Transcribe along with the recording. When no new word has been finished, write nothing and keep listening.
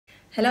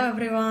Hello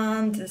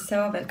everyone, this is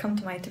Sewa. Welcome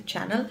to my YouTube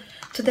channel.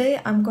 Today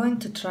I'm going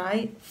to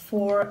try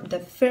for the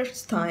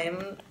first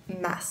time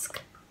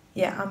mask.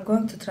 Yeah, I'm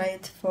going to try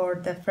it for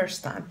the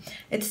first time.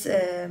 It's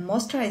a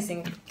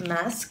moisturizing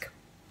mask.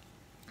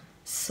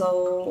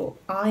 So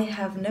I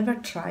have never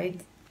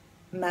tried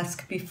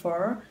mask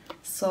before.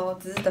 So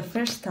this is the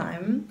first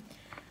time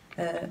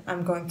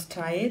I'm going to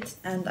try it,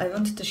 and I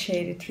wanted to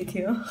share it with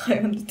you. I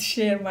wanted to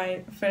share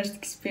my first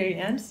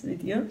experience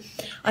with you.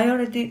 I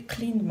already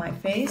cleaned my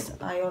face.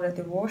 I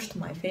already washed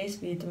my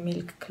face with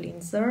milk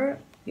cleanser.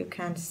 You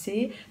can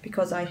see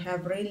because I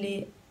have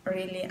really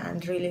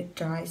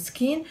dry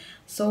skin.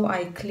 So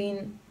I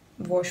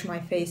wash my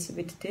face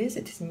with this.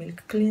 It is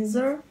milk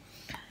cleanser.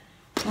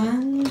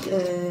 And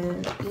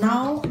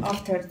now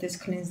after this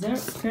cleanser,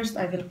 first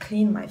I will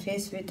clean my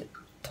face with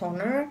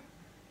toner.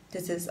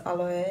 This is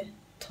aloe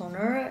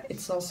toner.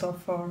 It's also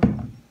for,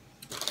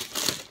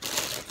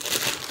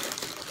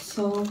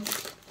 so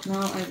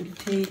now I will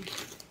take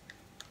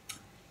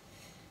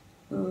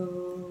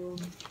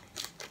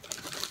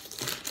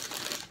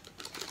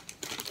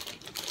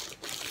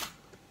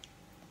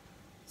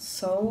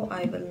so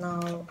I will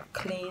now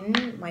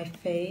clean my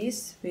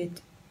face with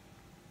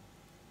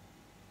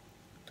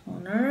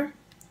toner,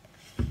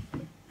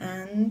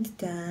 and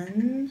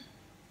then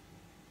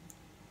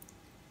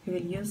we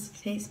will use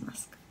face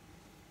mask.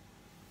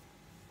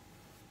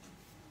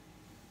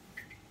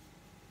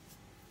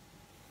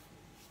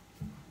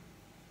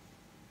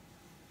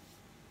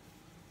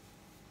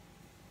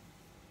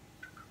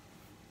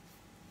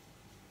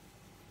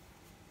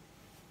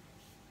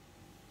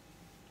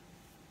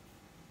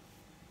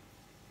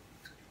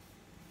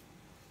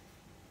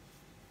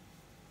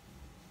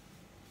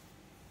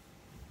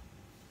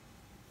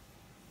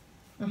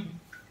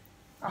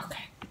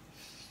 Okay.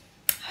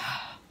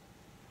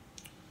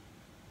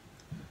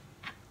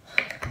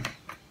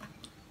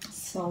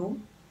 So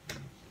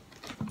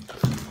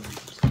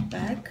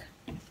back.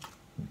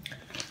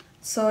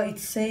 So it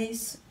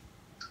says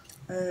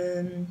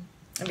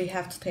we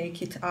have to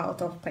take it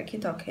out of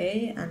packet,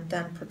 okay, and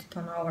then put it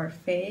on our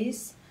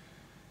face.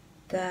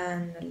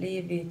 Then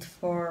leave it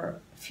for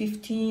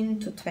 15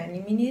 to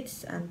 20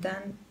 minutes and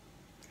then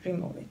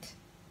remove it.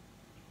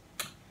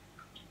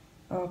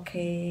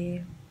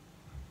 Okay.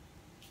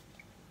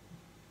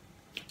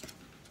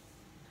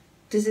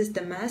 This is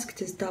the mask,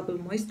 this double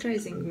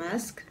moisturizing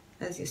mask,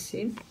 as you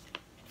see.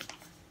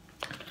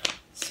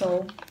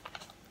 So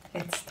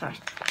let's start.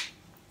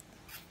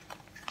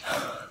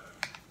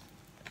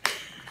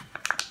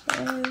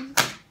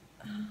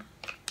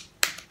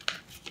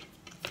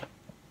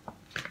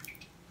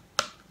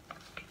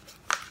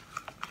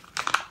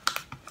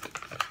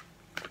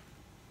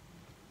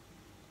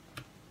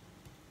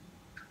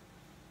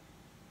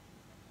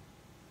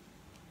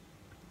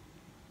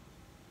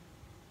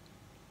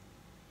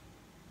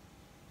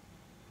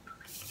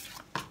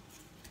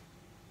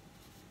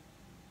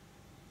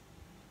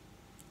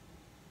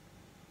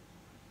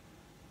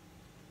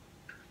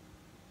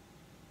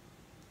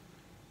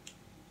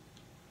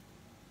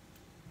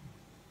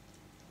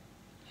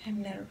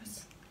 I'm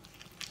nervous.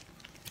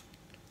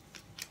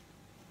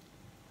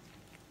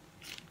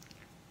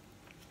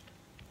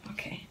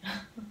 Okay,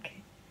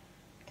 okay,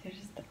 there's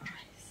the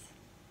eyes.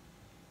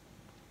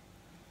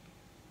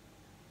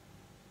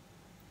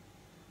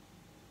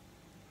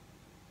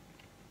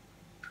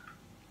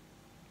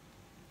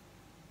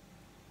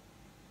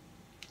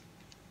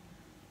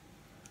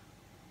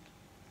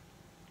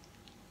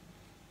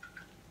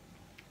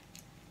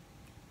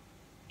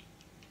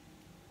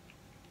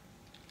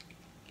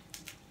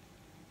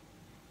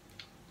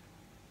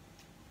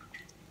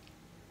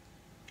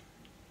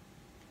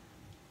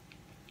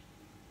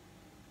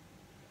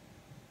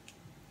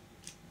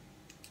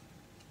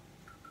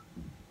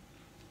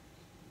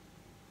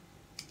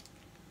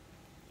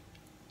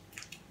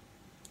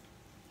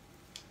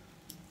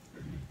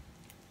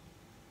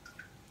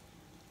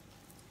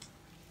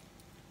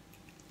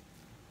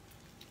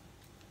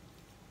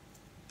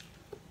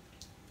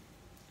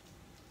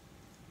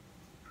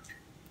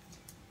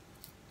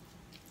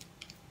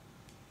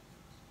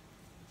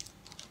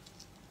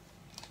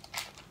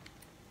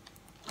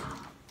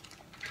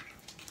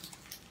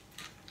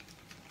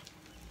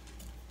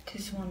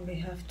 This one we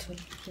have to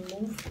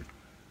remove.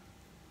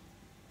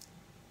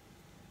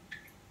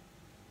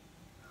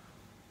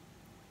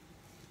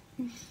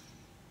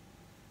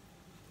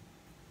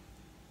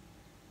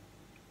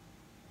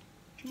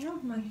 Oh,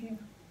 my hair.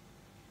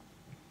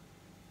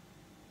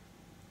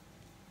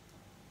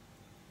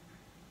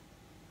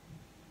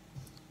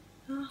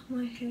 Oh,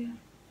 my hair.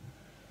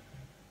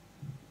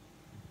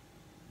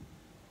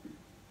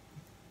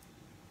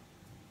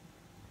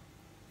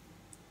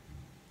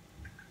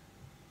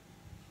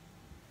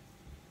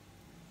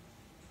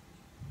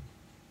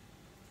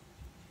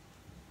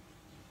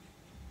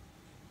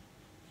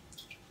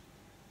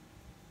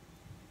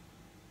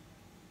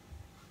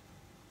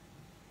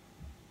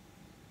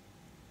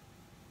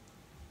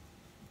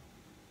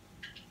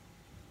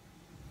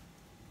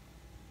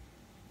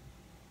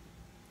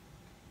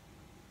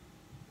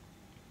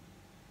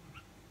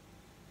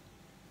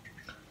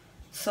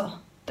 So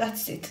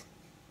that's it.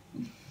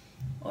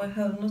 I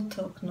have not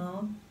talked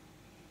now,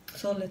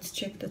 so let's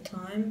check the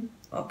time.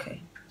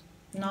 Okay,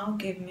 now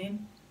give me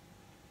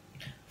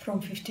from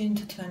 15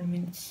 to 20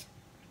 minutes.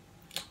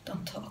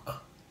 Don't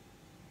talk.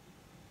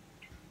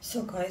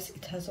 So guys,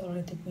 it has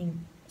already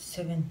been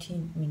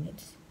 17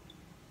 minutes,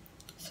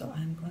 so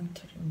I'm going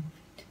to remove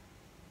it.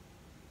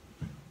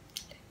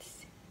 Let's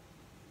see.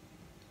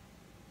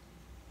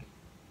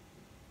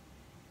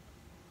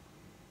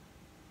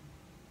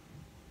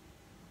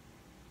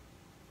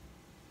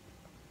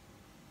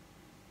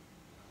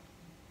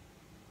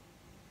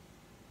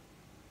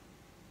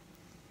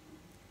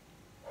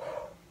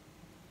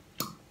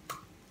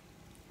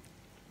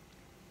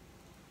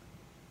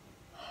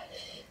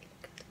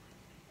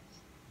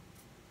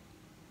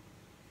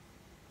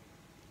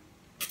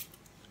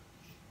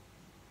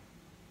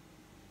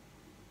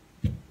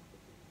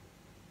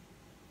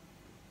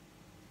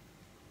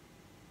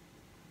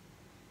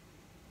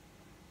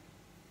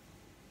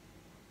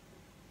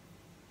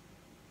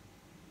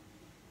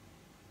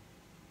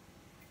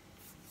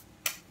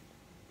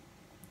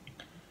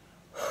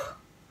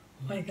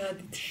 Oh my god,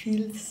 it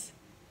feels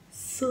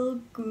so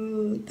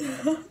good.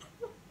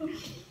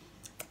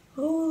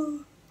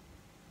 Oh.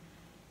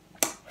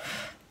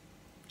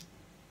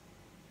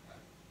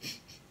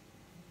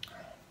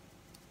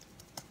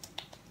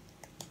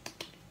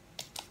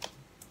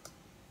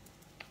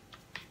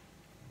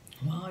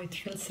 Wow, it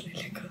feels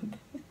really good.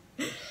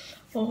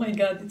 Oh my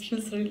god, it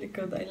feels really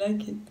good. I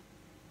like it.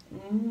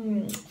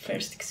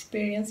 First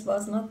experience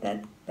was not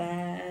that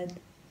bad.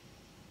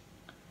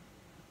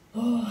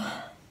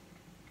 Oh.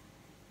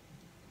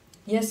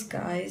 Yes,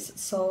 guys,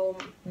 so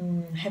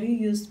have you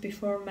used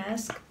before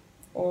mask,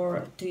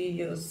 or do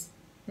you use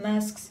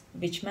masks?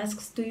 Which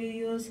masks do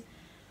you use?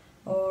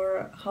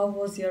 Or how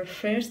was your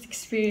first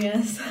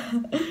experience?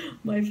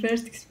 My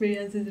first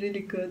experience is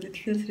really good. It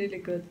feels really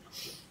good.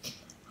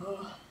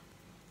 Oh.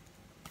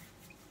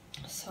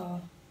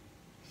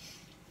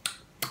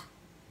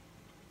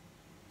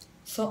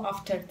 So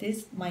after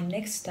this, my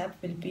next step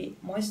will be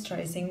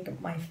moisturizing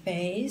my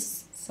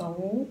face.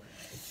 So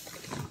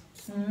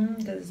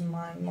this is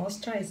my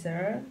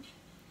moisturizer.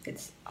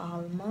 It's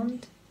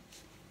almond.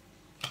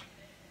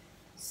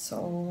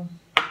 So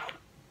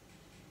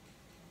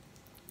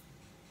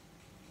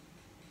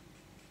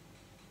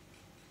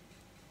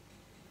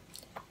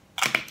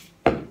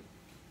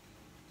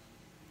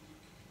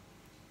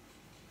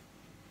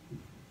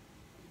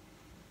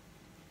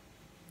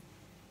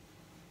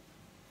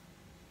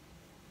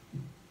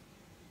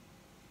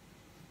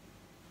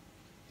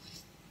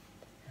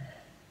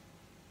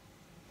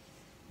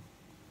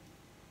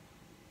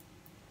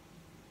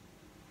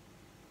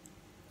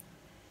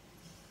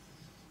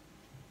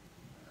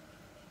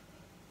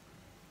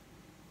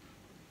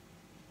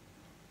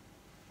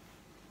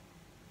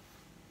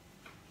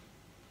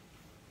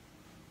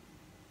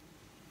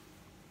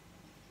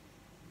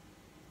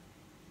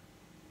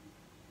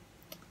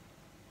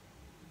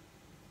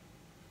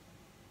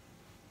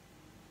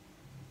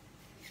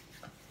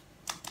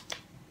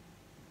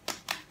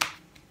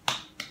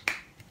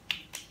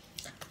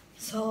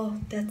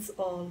that's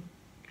all.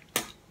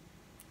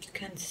 You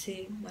can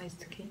see my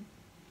skin.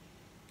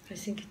 I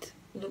think it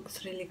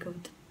looks really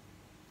good.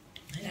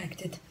 I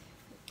liked it.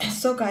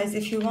 So guys,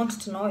 if you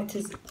want to know, it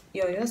is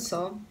Yo-Yo,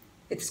 so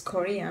it's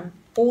Korean.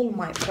 All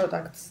my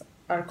products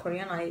are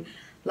Korean. I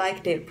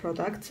like their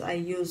products. I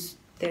use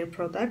their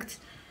products.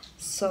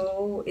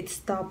 So it's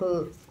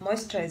double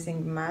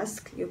moisturizing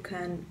mask. You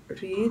can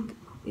read.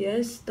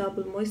 Yes,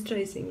 double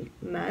moisturizing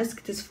mask.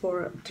 It is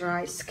for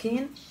dry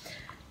skin.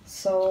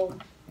 So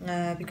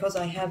because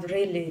I have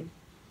really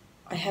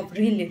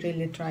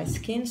dry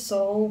skin.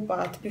 So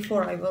but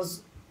before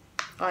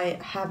I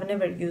have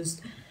never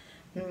used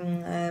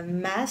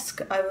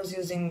mask. I was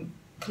using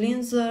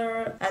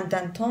cleanser and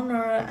then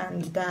toner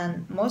and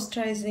then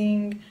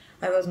moisturizing.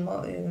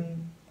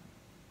 And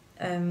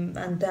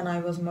then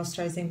I was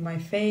moisturizing my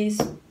face,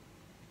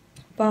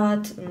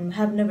 but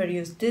have never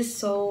used this,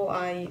 so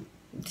I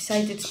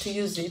decided to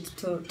use it,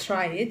 to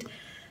try it,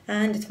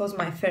 and it was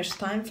my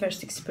first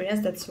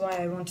experience. That's why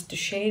I wanted to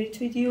share it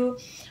with you.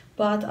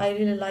 But I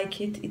really like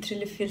it. It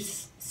really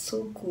feels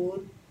so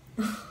good.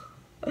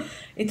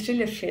 It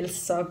really feels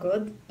so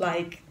good.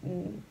 Like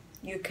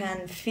you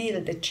can feel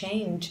the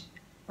change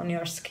on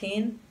your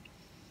skin.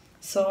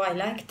 So I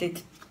liked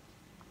it.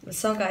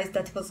 So guys,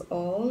 that was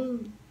all.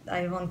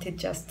 I wanted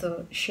just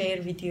to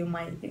share with you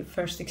my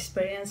first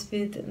experience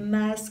with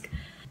mask.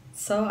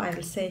 So I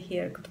will say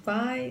here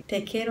goodbye.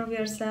 Take care of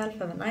yourself.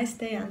 Have a nice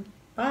day and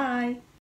bye.